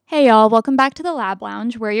Hey y'all, welcome back to the Lab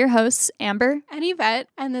Lounge. We're your hosts, Amber and Yvette,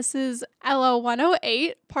 and this is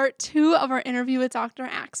LL-108, part 2 of our interview with Dr.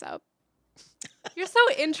 Axup. You're so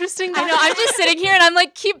interesting. I know, I'm just sitting here and I'm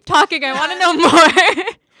like, keep talking. I want to know more.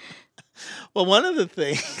 Well, one of the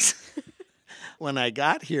things, when I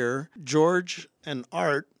got here, George and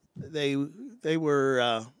Art, they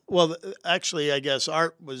were, actually, I guess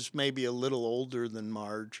Art was maybe a little older than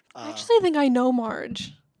Marge. I actually think I know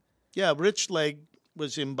Marge. Yeah, Rich Leg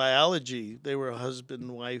was in biology. They were a husband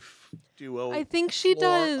and wife duo. I think she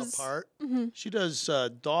does. Apart. Mm-hmm. She does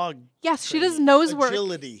dog Yes, training. she does nose work.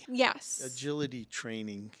 Agility. Yes. Agility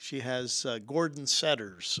training. She has Gordon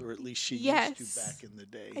setters, or at least she used to back in the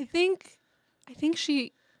day. I think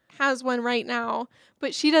she has one right now,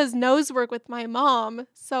 but she does nose work with my mom,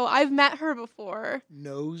 so I've met her before.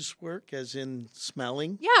 Nose work, as in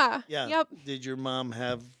smelling? Yeah. Yeah. Yep. Did your mom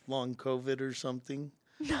have long COVID or something?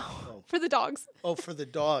 No. Oh. For the dogs. Oh, for the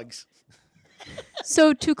dogs.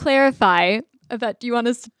 So to clarify, Yvette, do you want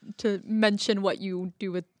us to mention what you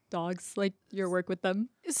do with dogs, like your work with them?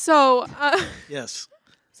 So, yes.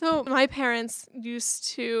 So my parents used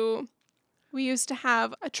to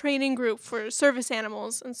have a training group for service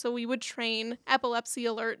animals, and so we would train epilepsy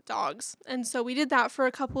alert dogs. And so we did that for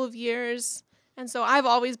a couple of years. And so I've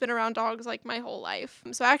always been around dogs like my whole life.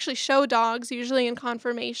 So I actually show dogs, usually in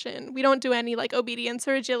conformation. We don't do any like obedience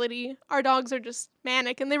or agility. Our dogs are just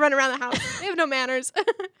manic and they run around the house. They have no manners.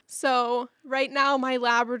 So right now my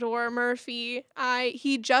Labrador, Murphy,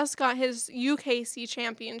 he just got his UKC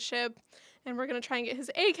championship. And we're going to try and get his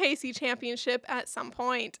AKC championship at some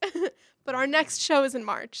point. But our next show is in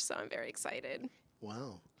March, so I'm very excited.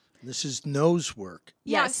 Wow. This is nose work.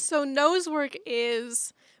 Yes. So nose work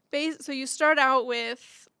is... So you start out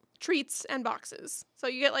with treats and boxes. So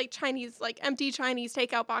you get like empty Chinese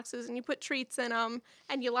takeout boxes, and you put treats in them,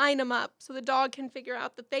 and you line them up so the dog can figure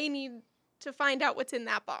out that they need to find out what's in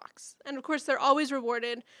that box. And of course, they're always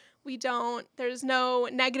rewarded. There's no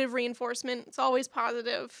negative reinforcement. It's always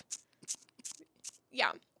positive.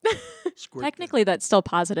 Yeah. Technically, that's still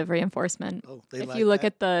positive reinforcement. Oh, if you look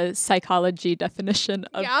at the psychology definition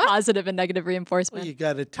of positive and negative reinforcement, well, you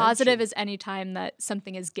got attention. Positive is any time that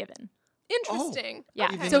something is given. Interesting. Yeah.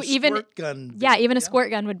 Okay. So even a squirt squirt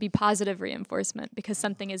gun would be positive reinforcement because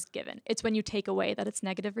something is given. It's when you take away that it's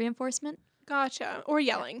negative reinforcement. Gotcha. Or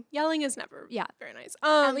yelling. Yelling is never very nice.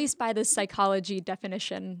 At least by the psychology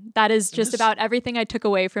definition. That is just about everything I took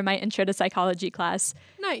away from my intro to psychology class.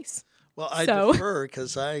 Nice. Well, I defer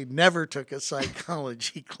because I never took a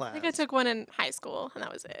psychology class. I think I took one in high school, and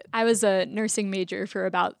that was it. I was a nursing major for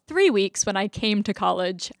about 3 weeks when I came to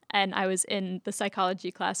college, and I was in the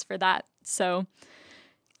psychology class for that. So,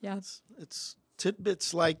 yeah. It's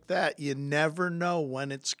tidbits like that. You never know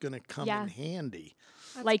when it's going to come in handy.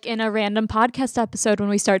 Like in a random podcast episode when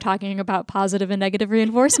we start talking about positive and negative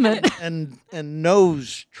reinforcement. and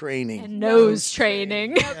nose training. And nose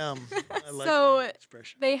training. I like that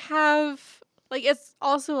expression. They have, it's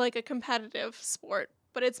also like a competitive sport,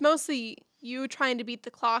 but it's mostly you trying to beat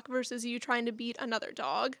the clock versus you trying to beat another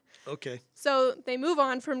dog. Okay. So they move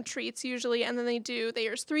on from treats usually, and then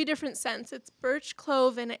there's 3 different scents. It's birch,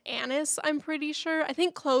 clove, and anise, I'm pretty sure. I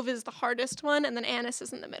think clove is the hardest one, and then anise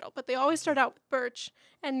is in the middle. But they always start out with birch,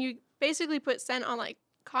 and you basically put scent on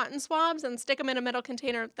cotton swabs and stick them in a metal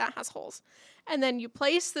container that has holes. And then you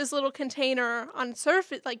place this little container on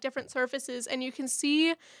different surfaces, and you can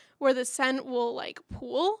see where the scent will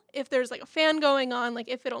pool if there's a fan going on,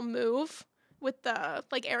 if it'll move with the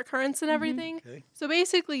air currents and everything. Okay. So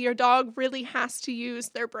basically your dog really has to use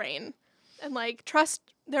their brain and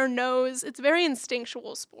trust their nose. It's a very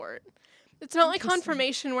instinctual sport. It's not like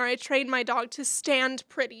conformation where I train my dog to stand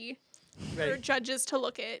pretty for judges to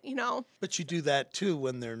look at, But you do that too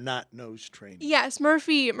when they're not nose trained. Yes,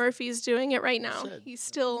 Murphy's doing it right now. He's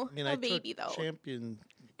still a baby though. Champion.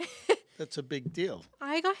 That's a big deal.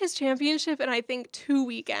 I got his championship in I think 2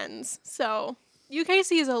 weekends. So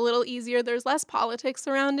UKC is a little easier. There's less politics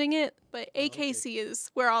surrounding it, but AKC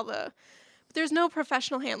is where there's no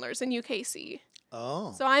professional handlers in UKC.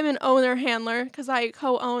 Oh. So I'm an owner handler because I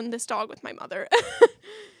co-own this dog with my mother.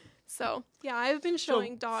 So, yeah, I've been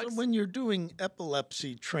showing dogs. So when you're doing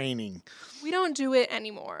epilepsy training. We don't do it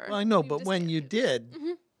anymore. Well, I know, but when you did,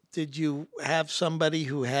 did you have somebody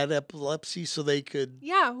who had epilepsy so they could?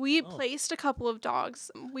 Yeah, we placed a couple of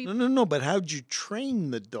dogs. No, but how'd you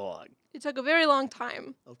train the dog? It took a very long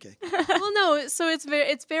time. Okay. Well, no, so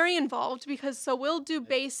it's very involved because we'll do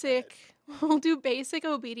basic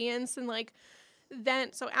obedience and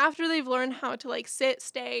so after they've learned how to sit,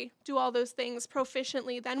 stay, do all those things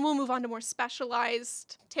proficiently, then we'll move on to more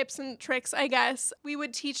specialized tips and tricks, I guess. We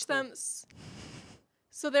would teach them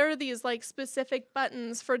So there are these like specific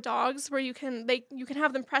buttons for dogs where you can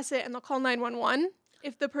have them press it and they'll call 911.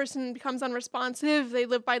 If the person becomes unresponsive, they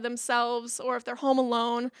live by themselves, or if they're home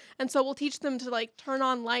alone. And so we'll teach them to like turn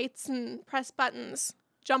on lights and press buttons.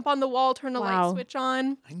 Jump on the wall, turn a light switch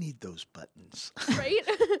on. I need those buttons. Right?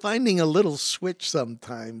 Finding a little switch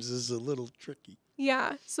sometimes is a little tricky.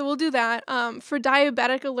 Yeah, so we'll do that. For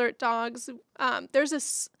diabetic alert dogs,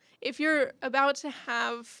 if you're about to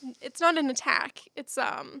have, it's not an attack, it's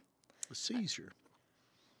A seizure.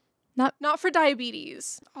 not for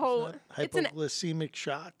diabetes. Oh, it's an hypoglycemic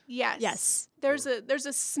shock. yes. Yes. There's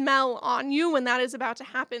a smell on you when that is about to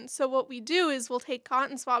happen. So what we do is we'll take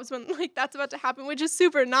cotton swabs when like that's about to happen, which is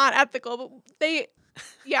super not ethical, but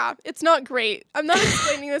it's not great. I'm not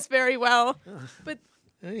explaining this very well, but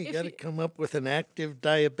You got to come up with an active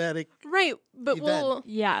diabetic. right, but event.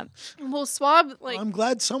 we'll swab like I'm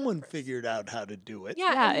glad someone figured out how to do it.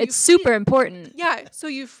 yeah, Yeah, and it's super important. yeah, so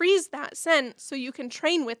you freeze that scent so you can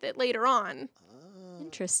train with it later on.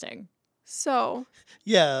 Interesting. So,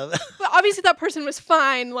 Yeah. but obviously that person was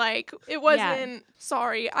fine. Like it wasn't.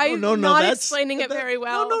 Sorry, I'm not that's- explaining it very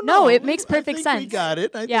well. No, it makes perfect I think sense. We got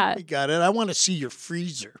it. I think we got it. I want to see your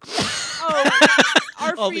freezer. Oh,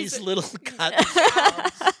 our All freezer. these little cotton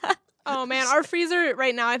swabs. Oh man, our freezer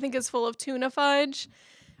right now I think is full of tuna fudge.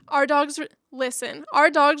 Our dogs our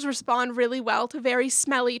dogs respond really well to very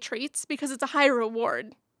smelly treats because it's a high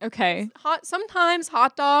reward. Okay. Sometimes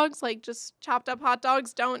hot dogs, like just chopped up hot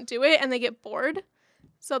dogs, don't do it and they get bored.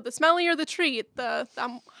 So the smellier the treat, the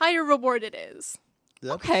higher reward it is.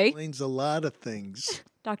 That Okay. explains a lot of things.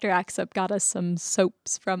 Dr. Axup got us some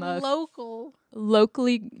soaps from a Local.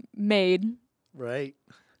 locally made Right.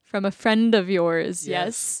 from a friend of yours.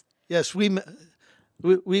 Yes. Yes, we've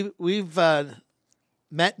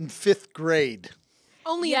met in 5th grade.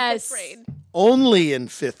 Only in Yes. 5th grade. Only in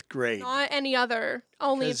 5th grade. Not any other.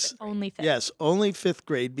 Only in 'Cause- 5th grade. Only fit. Yes, only 5th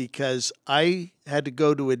grade because I had to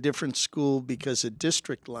go to a different school because of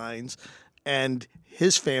district lines, and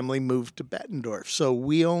his family moved to Bettendorf. So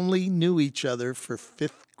we only knew each other for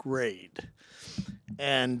 5th grade.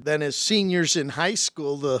 And then as seniors in high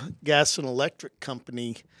school, the gas and electric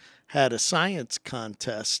company had a science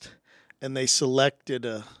contest, and they selected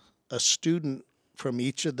a student from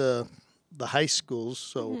each of the high schools.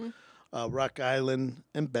 So Rock Island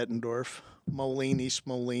and Bettendorf, Moline, East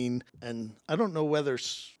Moline, and I don't know whether,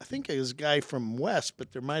 I think it was a guy from West,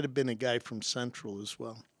 but there might have been a guy from Central as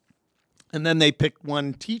well. And then they picked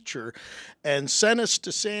one teacher and sent us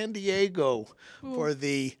to San Diego for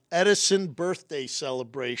the Edison birthday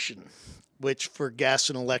celebration, which for gas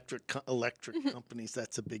and electric companies,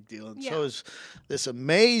 that's a big deal. And so it was this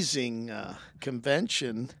amazing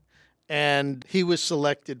convention. And he was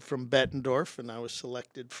selected from Bettendorf, and I was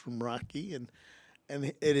selected from Rocky. And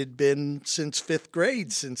it had been since 5th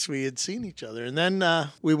grade since we had seen each other. And then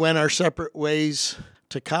we went our separate ways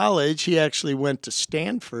to college. He actually went to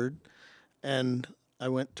Stanford, and I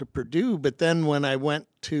went to Purdue. But then when I went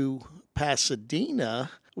to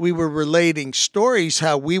Pasadena, we were relating stories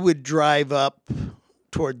how we would drive up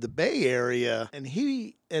toward the Bay Area, and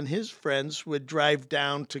he and his friends would drive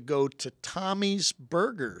down to go to Tommy's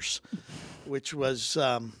Burgers, which was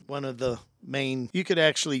one of the main, you could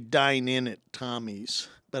actually dine in at Tommy's,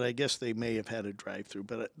 but I guess they may have had a drive-through,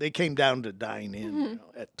 but they came down to dine in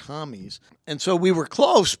at Tommy's. And so we were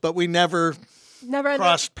close, but we never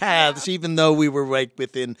crossed paths, even though we were right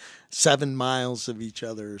within 7 miles of each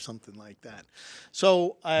other or something like that.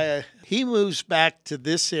 So he moves back to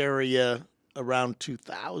this area around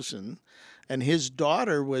 2000, and his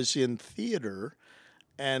daughter was in theater,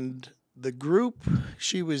 and the group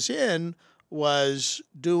she was in was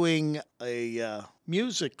doing a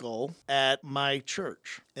musical at my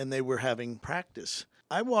church, and they were having practice.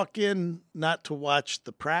 I walk in not to watch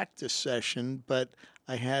the practice session, but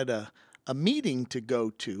I had a meeting to go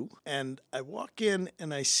to, and I walk in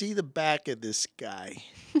and I see the back of this guy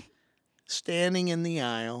standing in the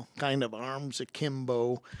aisle, kind of arms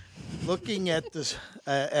akimbo, looking at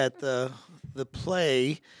the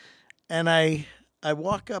play, and I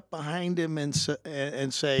walk up behind him and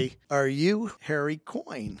say, "Are you Harry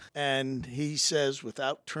Coyne?" And he says,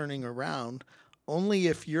 without turning around, "Only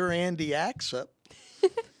if you're Andy Axup."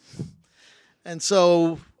 And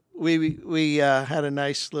so we had a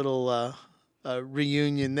nice little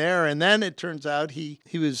reunion there, and then it turns out he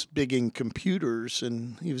was big in computers,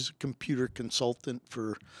 and he was a computer consultant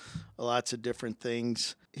for lots of different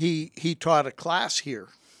things. He taught a class here,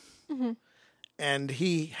 and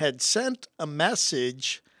he had sent a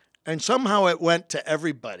message, and somehow it went to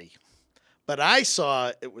everybody. But I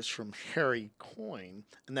saw it was from Harry Coyne,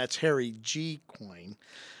 and that's Harry G. Coyne.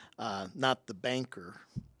 not the banker,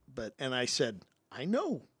 and I said, I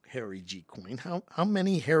know Harry G. Coin. How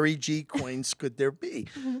many Harry G. Coins could there be?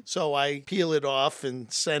 So I peel it off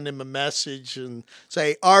and send him a message and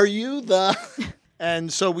say, are you the...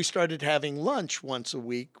 And so we started having lunch once a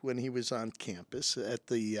week when he was on campus at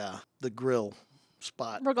the grill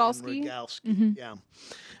spot. Rogalski. Rogalski, yeah.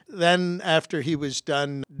 Then after he was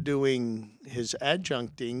done doing his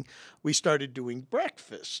adjuncting, we started doing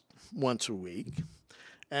breakfast once a week.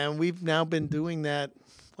 And we've now been doing that,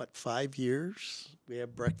 5 years? We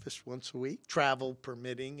have breakfast once a week, travel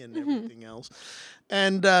permitting and everything else.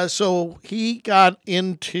 And so he got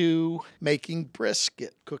into making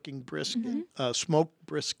brisket, cooking brisket, smoked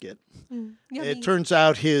brisket. It turns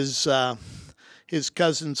out his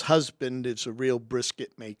cousin's husband is a real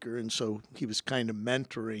brisket maker, and so he was kind of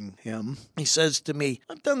mentoring him. He says to me,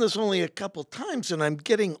 I've done this only a couple times, and I'm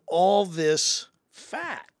getting all this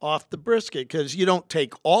fat off the brisket, because you don't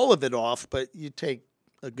take all of it off, but you take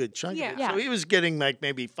a good chunk of it. Yeah. So he was getting like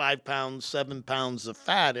maybe 5 pounds, 7 pounds of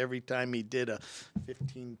fat every time he did a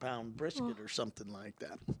 15-pound brisket or something like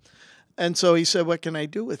that. And so he said, what can I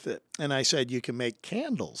do with it? And I said, you can make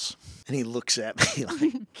candles. And he looks at me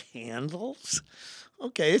like, candles?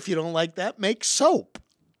 Okay, if you don't like that, make soap.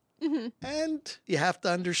 And you have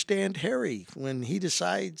to understand Harry. When he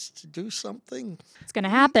decides to do something, It's going to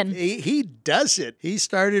happen. he does it. He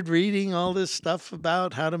started reading all this stuff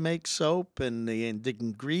about how to make soap and the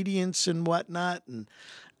ingredients and whatnot.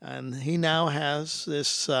 And he now has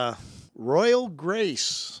this Royal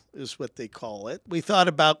Grace is what they call it. We thought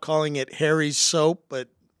about calling it Harry's Soap, but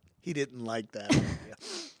he didn't like that idea.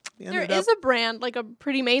 There is a brand, like a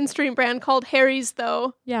pretty mainstream brand called Harry's,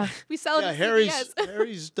 though. Yeah. We sell it at Harry's, CVS.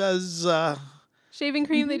 Harry's does Shaving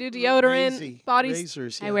cream, they do deodorant, body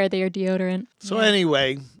razors. I wear their deodorant. So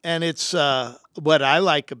anyway, and it's what I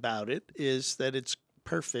like about it is that it's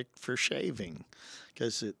perfect for shaving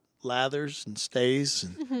because it lathers and stays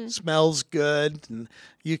and smells good. And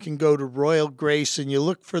you can go to Royal Grace and you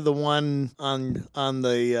look for the one on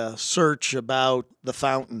the search about the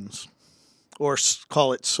fountains, or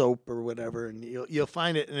call it soap or whatever, and you'll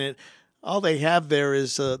find it. And all they have there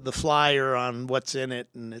is the flyer on what's in it,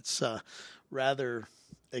 and it's rather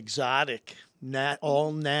exotic,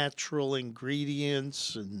 all natural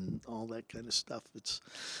ingredients and all that kind of stuff. It's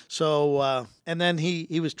so, and then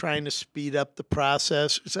he was trying to speed up the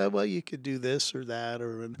process. He said, well, you could do this or that,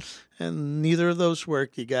 and neither of those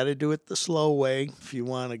work. You got to do it the slow way if you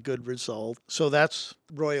want a good result. So that's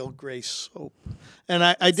Royal Grace soap. And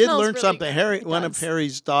I did learn really something. good. One of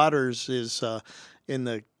Harry's daughters is in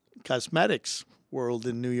the cosmetics world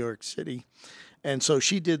in New York City. And so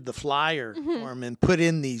she did the flyer for him and put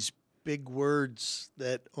in these big words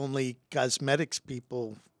that only cosmetics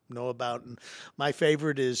people know about. And my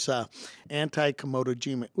favorite is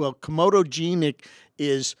anti-comedogenic. Well, comedogenic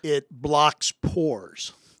is it blocks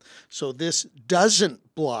pores. So this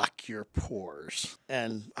doesn't block your pores.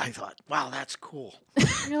 And I thought, wow, that's cool.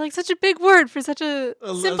 You're like such a big word for such a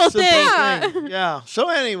simple thing. Yeah. So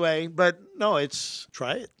anyway, but no,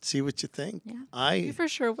 try it. See what you think. Yeah. You for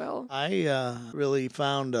sure will. I really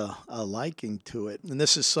found a liking to it. And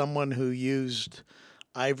this is someone who used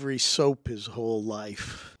ivory soap his whole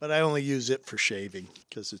life. But I only use it for shaving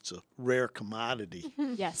because it's a rare commodity.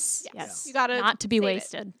 Yes. You gotta not to be save it.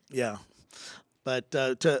 wasted. Yeah. But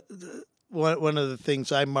one of the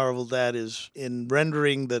things I marveled at is in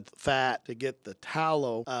rendering the fat to get the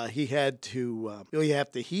tallow, he had to, you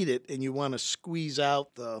have to heat it, and you want to squeeze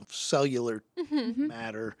out the cellular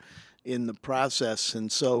matter in the process.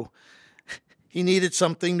 And so he needed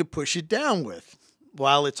something to push it down with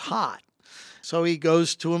while it's hot. So he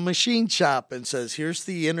goes to a machine shop and says, here's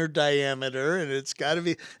the inner diameter, and it's got to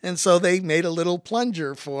be. And so they made a little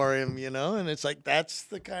plunger for him, and it's like, that's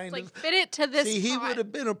the kind Like, of. fit it to this See, he pot. would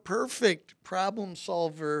have been a perfect problem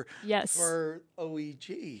solver Yes. for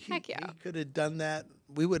OEG. Heck yeah. He could have done that.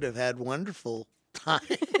 We would have had wonderful time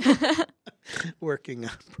working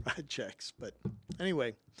on projects. But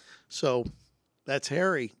anyway, so that's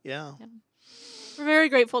Harry. Yeah. We're very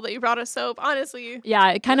grateful that you brought us soap, honestly.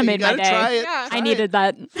 Yeah, it kind of You made my gotta day. try it. Yeah. Try I it. needed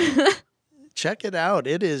that. Check it out.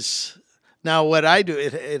 It is. Now, what I do,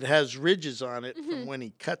 it has ridges on it from when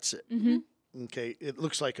he cuts it. Okay, it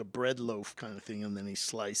looks like a bread loaf kind of thing, and then he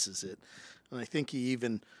slices it. And I think he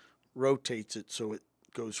even rotates it so it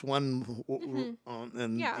goes one on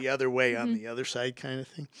and the other way on the other side kind of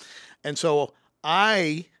thing. And so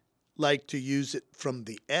I like to use it from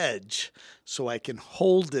the edge so I can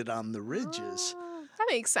hold it on the ridges. That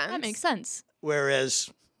makes sense. That makes sense. Whereas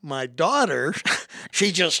my daughter,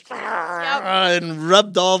 she just and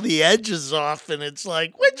rubbed all the edges off, and it's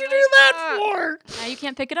like, what'd you do that for? Now you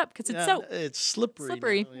can't pick it up because it's Yeah, soap. it's slippery.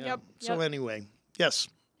 Slippery. Now, yeah. Yep. So Yep. anyway, yes.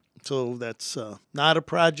 So that's not a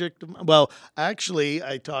project. Well, actually,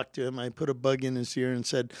 I talked to him. I put a bug in his ear and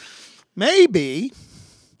said, maybe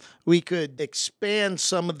we could expand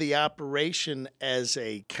some of the operation as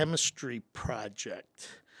a chemistry project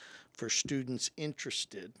for students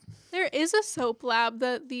interested. There is a soap lab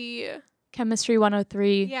that the Chemistry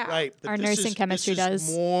 103. yeah Right. But Our this nursing is, chemistry this does.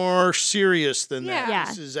 is more serious than that. Yeah.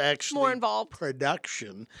 This is actually more involved.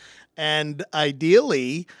 production. And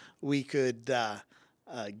ideally, we could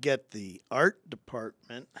get the art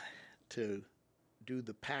department to do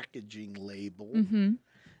the packaging label. Mm-hmm.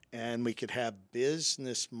 And we could have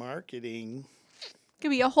business marketing. Could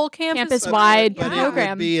be a whole campus Campus-wide But it program.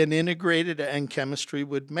 would be an integrated, and chemistry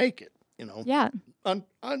would make it, Yeah.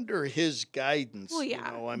 under his guidance. Well,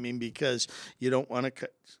 yeah. I mean, because you don't want to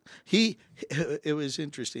cut. It was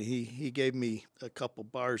interesting. He gave me a couple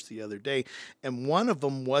bars the other day, and one of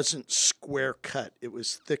them wasn't square cut. It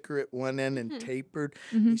was thicker at one end and tapered.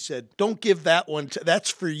 Mm-hmm. He said, "Don't give that one that's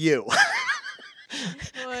for you."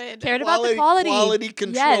 Good. Cared about the quality. Quality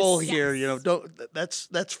control Yes. here. Don't.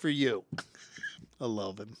 That's for you. I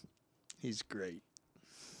love him. He's great.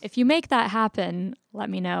 If you make that happen, let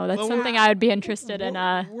me know. That's Well, something I would be interested in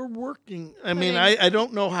We're working. I mean, putting- I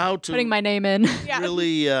don't know how to putting my name in. Yeah.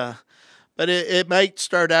 really, but it might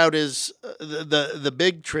start out as the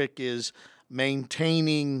big trick is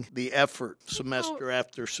maintaining the effort semester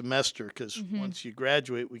after semester, because once you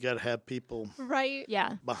graduate, we got to have people Right.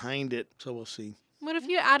 Yeah. behind it. So we'll see. What if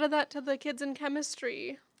you added that to the kids in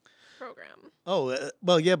chemistry program? Oh,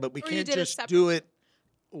 well, yeah, but we Or you can't did it just do separately. it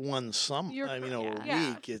one summer. You're I mean, correct. a Yeah.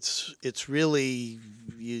 week. It's really,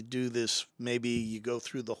 you do this. Maybe you go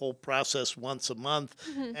through the whole process once a month,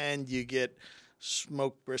 and you get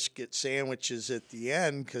smoked brisket sandwiches at the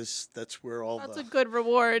end, because that's where all That's the a good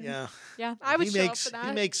reward. yeah. Yeah. I would he show makes up for that.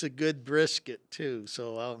 he makes a good brisket too.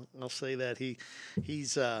 So I'll say that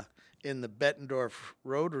he's in the Bettendorf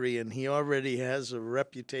Rotary, and he already has a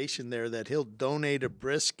reputation there that he'll donate a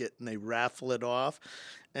brisket and they raffle it off,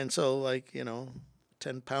 and so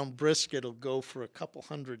 10-pound brisket will go for a couple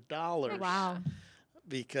 $100. Wow.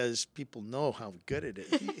 Because people know how good it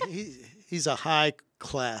is. He's a high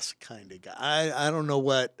class kind of guy. I don't know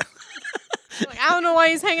what. Like, I don't know why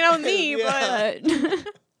he's hanging out with me, Yeah. But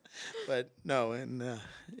But no, and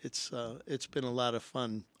it's been a lot of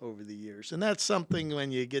fun over the years, and that's something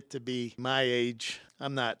when you get to be my age.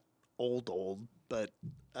 I'm not old, but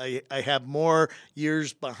I have more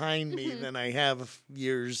years behind me than I have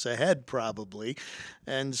years ahead, probably,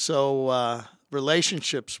 and so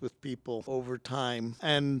relationships with people over time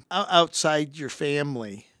and outside your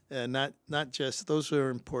family. Not just those are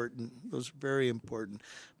important; those are very important.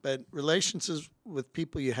 But relationships with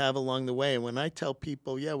people you have along the way. And when I tell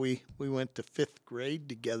people, yeah, we went to 5th grade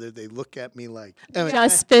together, they look at me like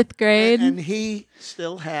just 5th grade. And he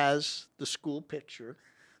still has the school picture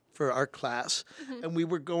for our class, and we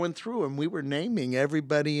were going through and we were naming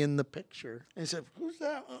everybody in the picture. And he said, "Who's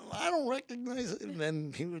that? I don't recognize it." And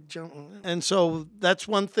then he would jump. And so that's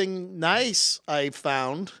one thing nice I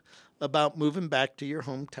found about moving back to your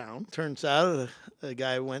hometown. Turns out a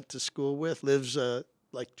guy I went to school with lives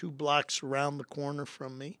like 2 blocks around the corner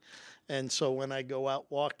from me. And so when I go out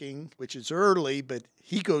walking, which is early, but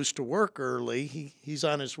he goes to work early, he's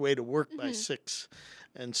on his way to work by 6.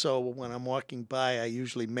 And so when I'm walking by, I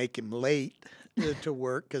usually make him late to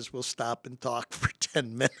work because we'll stop and talk for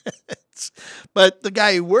 10 minutes. But the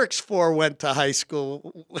guy he works for went to high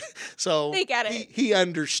school, so They get it. He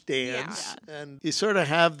understands. Yeah. And you sort of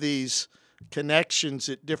have these connections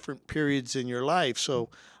at different periods in your life. So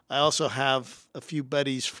I also have a few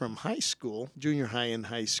buddies from high school, junior high and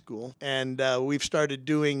high school, and we've started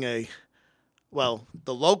doing the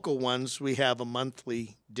local ones, we have a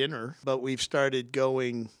monthly dinner, but we've started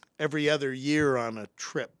going every other year on a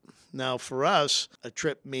trip. Now, for us, a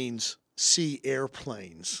trip means see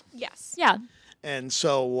airplanes. Yes. Yeah. And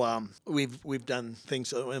so we've done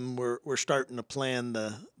things, and we're starting to plan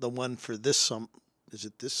the one for this summer. Is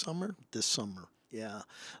it this summer? This summer. Yeah,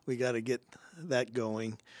 we got to get that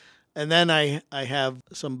going. And then I have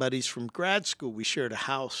some buddies from grad school. We shared a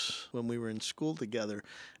house when we were in school together.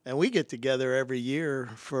 And we get together every year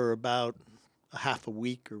for about a half a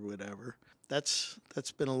week or whatever. That's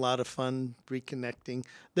been a lot of fun reconnecting.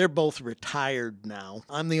 They're both retired now.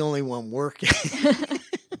 I'm the only one working.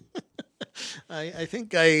 I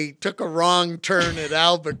think I took a wrong turn at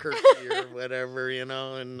Albuquerque or whatever,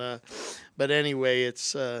 and but anyway,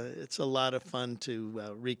 it's a lot of fun to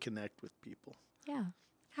reconnect with people. Yeah.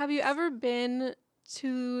 Have you ever been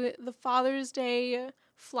to the Father's Day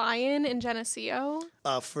fly-in in Geneseo.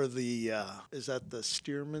 For the, is that the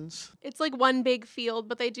Stearman's? It's like one big field,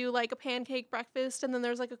 but they do like a pancake breakfast, and then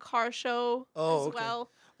there's like a car show as Okay.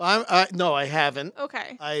 well. No, I haven't.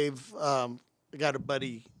 Okay. I've got a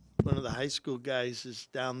buddy, one of the high school guys is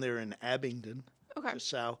down there in Abingdon, Okay. just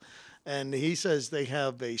south, and he says they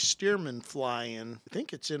have a Stearman fly-in. I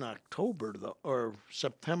think it's in October though, or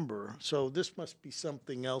September. So this must be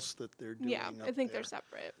something else that they're doing. Yeah, I up think there. they're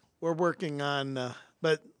separate. We're working on,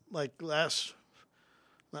 but like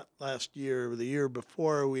not last year, the year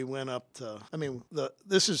before, we went up to,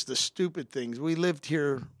 this is the stupid things. We lived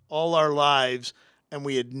here all our lives, and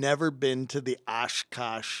we had never been to the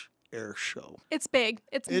Oshkosh Air Show. It's big.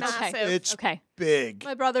 It's massive. It's Okay. big.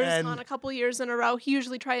 My brother's gone a couple years in a row. He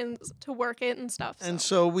usually tries to work it and stuff. And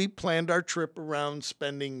so we planned our trip around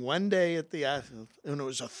spending one day at the, and it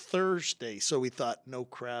was a Thursday, so we thought no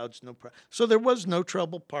crowds, so there was no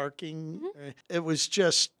trouble parking. Mm-hmm. It was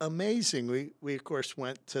just amazing. We of course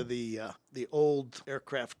went to the old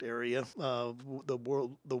aircraft area, the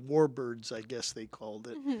Warbirds, I guess they called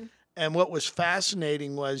it. Mm-hmm. And what was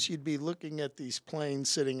fascinating was you'd be looking at these planes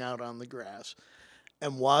sitting out on the grass,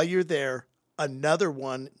 and while you're there, another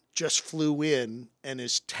one just flew in and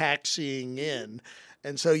is taxiing in,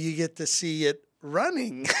 and so you get to see it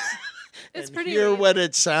running. It's and pretty hear amazing. what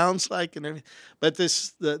it sounds like and everything. But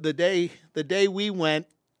the day we went,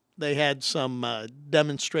 they had some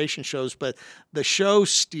demonstration shows, but the show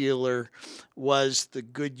stealer was the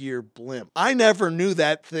Goodyear blimp. I never knew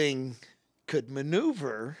that thing could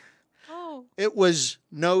maneuver. Oh. It was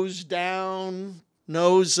nose down,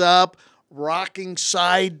 nose up, rocking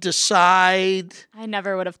side to side. I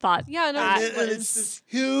never would have thought. Yeah, no, that And was... it's this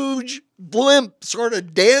huge blimp sort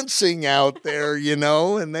of dancing out there,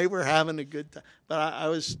 and they were having a good time. But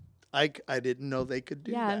I didn't know they could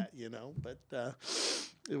do that, but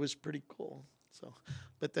it was pretty cool. So,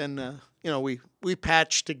 but then, we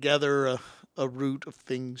patched together a route of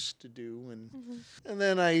things to do. And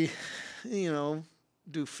then I,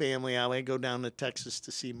 do family out. I go down to Texas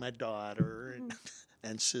to see my daughter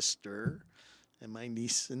and sister and my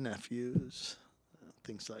niece and nephews,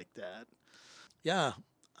 things like that. Yeah,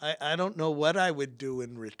 I don't know what I would do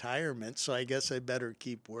in retirement, so I guess I better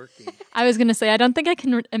keep working. I was going to say, I don't think I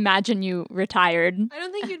can imagine you retired. I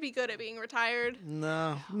don't think you'd be good at being retired.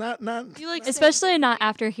 No, not. You like Especially not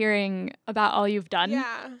after hearing about all you've done.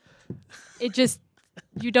 Yeah. It just,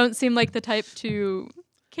 you don't seem like the type to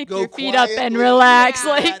kick Go your feet up and quietly relax.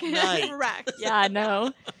 Yeah. at night. Correct. Yeah,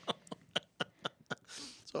 no.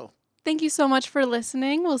 So. Thank you so much for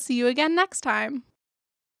listening. We'll see you again next time.